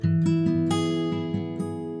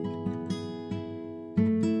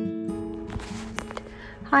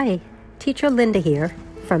Hi, Teacher Linda here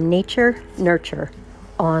from Nature Nurture,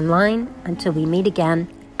 online until we meet again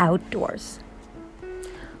outdoors.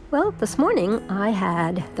 Well, this morning I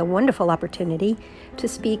had the wonderful opportunity to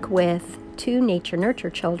speak with two Nature Nurture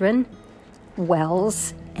children,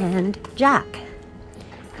 Wells and Jack,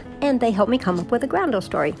 and they helped me come up with a Groundo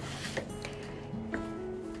story.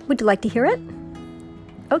 Would you like to hear it?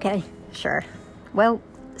 Okay, sure. Well,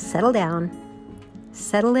 settle down,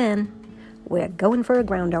 settle in. We're going for a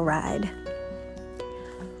Groundo ride.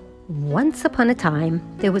 Once upon a time,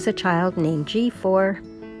 there was a child named G for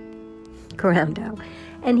Groundo,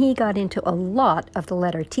 and he got into a lot of the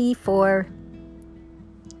letter T for,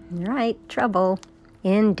 right, trouble.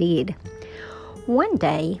 Indeed. One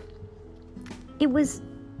day, it was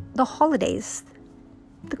the holidays,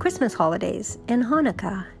 the Christmas holidays, and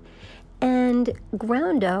Hanukkah, and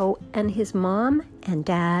Groundo and his mom and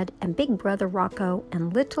dad and big brother Rocco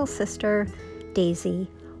and little sister Daisy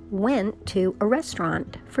went to a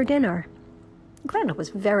restaurant for dinner. Groundo was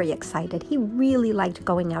very excited. He really liked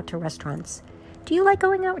going out to restaurants. Do you like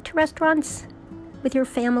going out to restaurants with your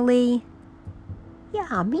family?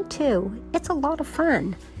 Yeah, me too. It's a lot of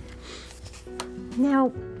fun.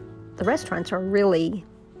 Now, the restaurants are really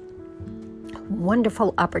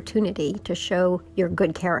wonderful opportunity to show your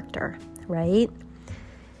good character, right?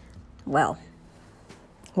 Well,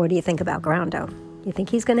 what do you think about Groundo? You think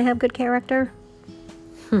he's going to have good character?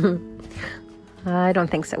 I don't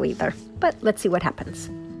think so either, but let's see what happens.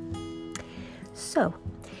 So,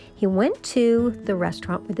 he went to the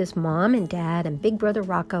restaurant with his mom and dad and big brother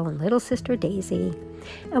Rocco and little sister Daisy,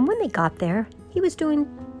 and when they got there, he was doing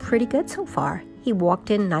pretty good so far. He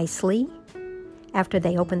walked in nicely after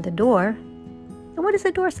they opened the door. And what does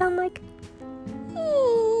the door sound like?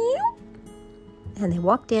 And they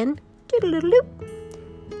walked in,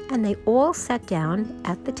 and they all sat down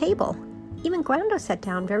at the table. Even Groundo sat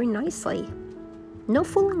down very nicely. No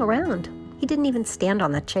fooling around. He didn't even stand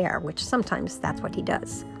on the chair, which sometimes that's what he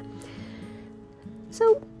does.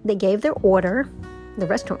 So they gave their order. The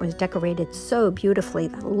restaurant was decorated so beautifully,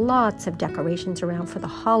 lots of decorations around for the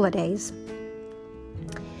holidays.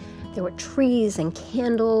 There were trees and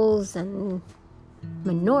candles and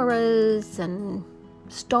menorahs and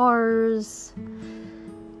stars,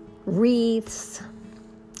 wreaths.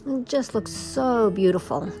 It just looked so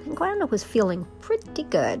beautiful. And Groundo was feeling pretty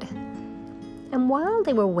good. And while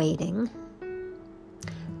they were waiting,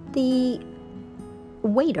 the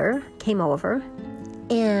waiter came over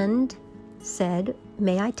and said,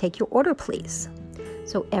 "May I take your order, please?"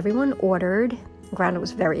 So everyone ordered. Groundo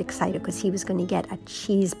was very excited because he was going to get a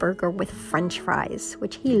cheeseburger with French fries,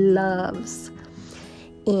 which he loves.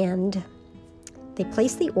 And they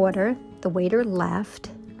placed the order, the waiter left,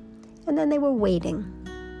 and then they were waiting.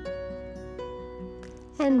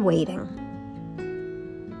 And waiting.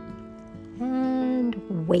 And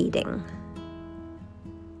waiting.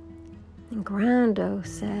 And Groundo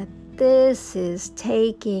said, "This is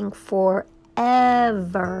taking forever.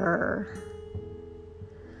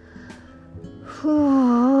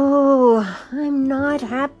 Whew, I'm not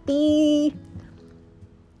happy."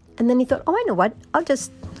 And then he thought, "Oh, I know what? I'll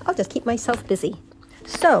just keep myself busy."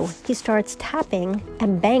 So he starts tapping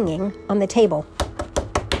and banging on the table.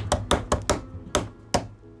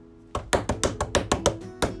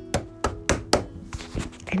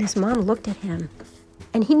 And his mom looked at him,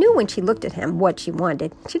 and he knew when she looked at him what she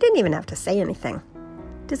wanted. She didn't even have to say anything.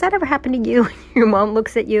 Does that ever happen to you? Your mom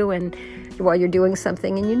looks at you and while you're doing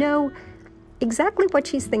something, and you know exactly what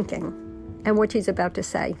she's thinking and what she's about to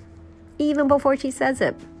say, even before she says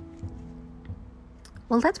it.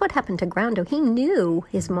 Well, that's what happened to Groundo. He knew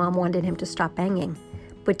his mom wanted him to stop banging,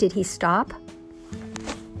 but did he stop?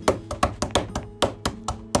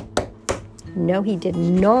 No, he did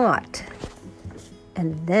not.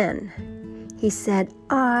 And then he said,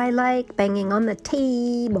 "I like banging on the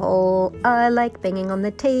table. I like banging on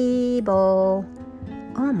the table.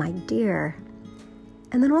 Oh, my dear."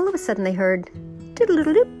 And then all of a sudden they heard,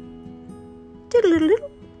 "Diddle-diddle-doo, diddle-diddle-doo."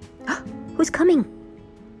 Who's coming?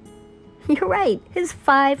 You're right, his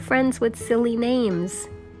 5 friends with silly names.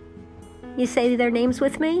 You say their names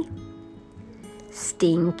with me?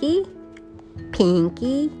 Stinky,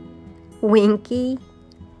 Pinky, Winky,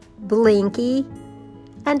 Blinky,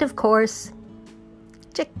 and of course,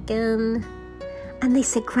 Chicken. And they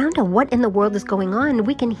said, "Groundo, what in the world is going on?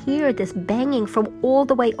 We can hear this banging from all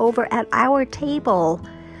the way over at our table."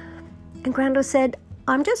 And Groundo said,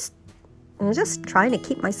 I'm just trying to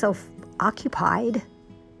keep myself occupied.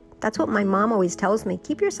 That's what my mom always tells me.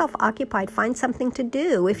 Keep yourself occupied. Find something to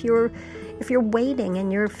do if you're waiting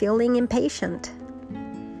and you're feeling impatient.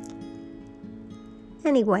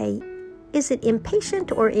 Anyway, is it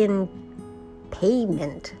impatient or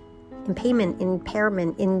impairment? Impairment,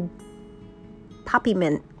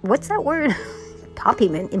 impopiment. What's that word?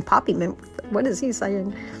 Impopiment. What is he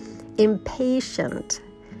saying? Impatient.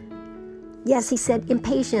 Yes, he said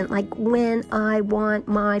impatient, like when I want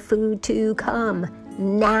my food to come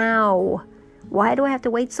now. Why do I have to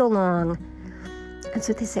wait so long? And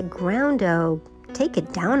so they said, Groundo, take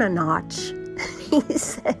it down a notch. He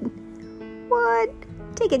said, what?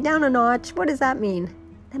 Take it down a notch? What does that mean?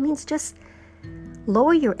 That means just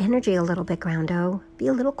lower your energy a little bit, Groundo. Be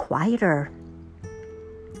a little quieter.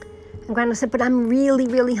 And Groundo said, but I'm really,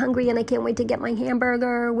 really hungry and I can't wait to get my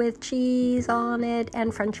hamburger with cheese on it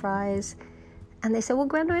and french fries. And they said, well,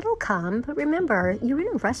 Groundo, it'll come. But remember, you're in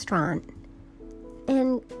a restaurant.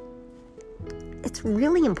 And it's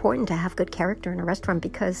really important to have good character in a restaurant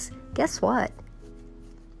because guess what?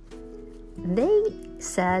 They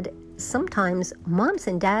said sometimes moms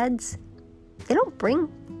and dads, they don't bring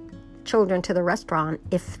children to the restaurant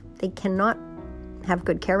if they cannot have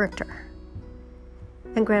good character.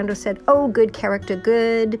 And Groundo said, oh, good character,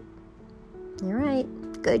 good. You're right,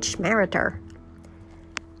 good schmeritor.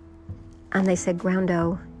 And they said,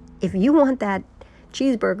 Groundo, if you want that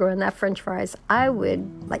cheeseburger and that french fries, I would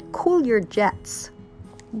cool your jets.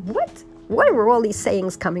 What? Where were all these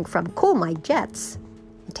sayings coming from? Cool my jets.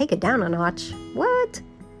 Take it down a notch. What?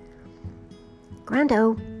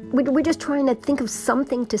 Groundo, we're just trying to think of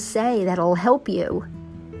something to say that'll help you.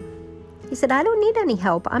 He said, I don't need any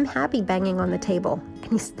help. I'm happy banging on the table.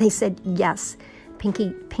 And they said, yes.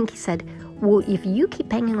 Pinky said, well, if you keep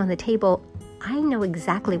banging on the table, I know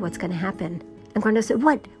exactly what's going to happen. And Groundo said,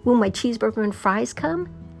 what? Will my cheeseburger and fries come?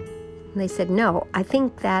 And they said, no, I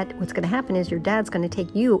think that what's going to happen is your dad's going to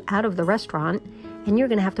take you out of the restaurant and you're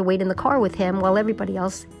going to have to wait in the car with him while everybody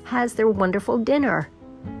else has their wonderful dinner.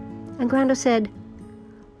 And Groundo said,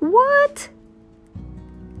 what?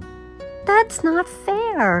 That's not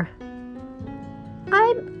fair.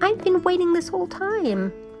 I've been waiting this whole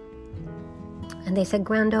time. And they said,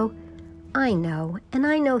 Groundo, I know, and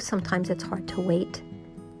I know sometimes it's hard to wait,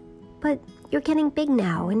 but you're getting big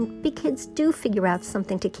now, and big kids do figure out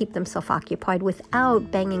something to keep themselves occupied without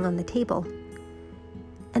banging on the table.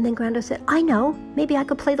 And then Groundo said, I know, maybe I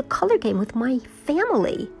could play the color game with my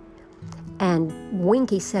family. And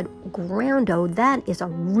Winky said, Groundo, that is a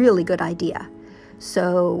really good idea.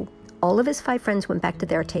 So all of his 5 friends went back to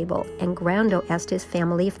their table, and Groundo asked his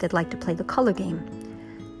family if they'd like to play the color game.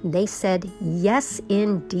 They said, yes,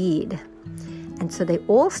 indeed. And so they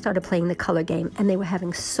all started playing the color game, and they were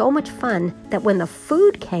having so much fun that when the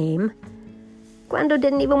food came, Groundo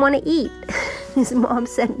didn't even want to eat. His mom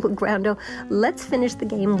said, well, Groundo, let's finish the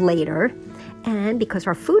game later, and because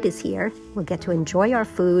our food is here, we'll get to enjoy our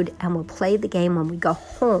food, and we'll play the game when we go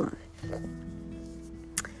home.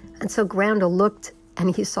 And so Groundo looked,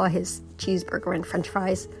 and he saw his cheeseburger and french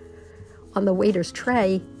fries on the waiter's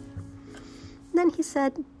tray. And then he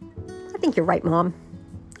said, I think you're right, Mom.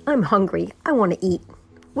 I'm hungry. I want to eat.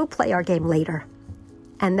 We'll play our game later.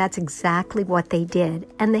 And that's exactly what they did.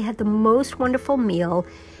 And they had the most wonderful meal,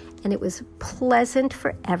 and it was pleasant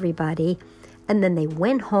for everybody. And then they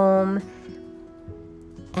went home,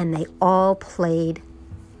 and they all played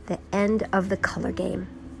the end of the color game.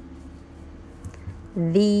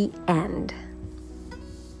 The end.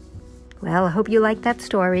 Well, I hope you liked that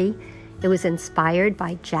story. It was inspired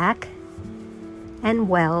by Jack and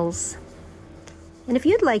Wells. And if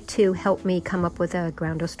you'd like to help me come up with a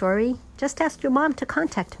Groundo story, just ask your mom to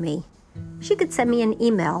contact me. She could send me an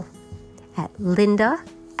email at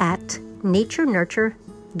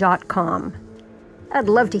linda@naturenurture.com. I'd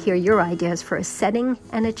love to hear your ideas for a setting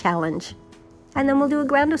and a challenge. And then we'll do a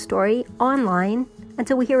Groundo story online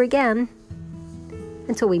until we hear again.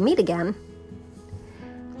 Until we meet again.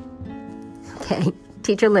 Okay,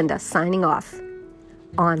 Teacher Linda signing off.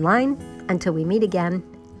 Online until we meet again,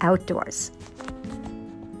 outdoors.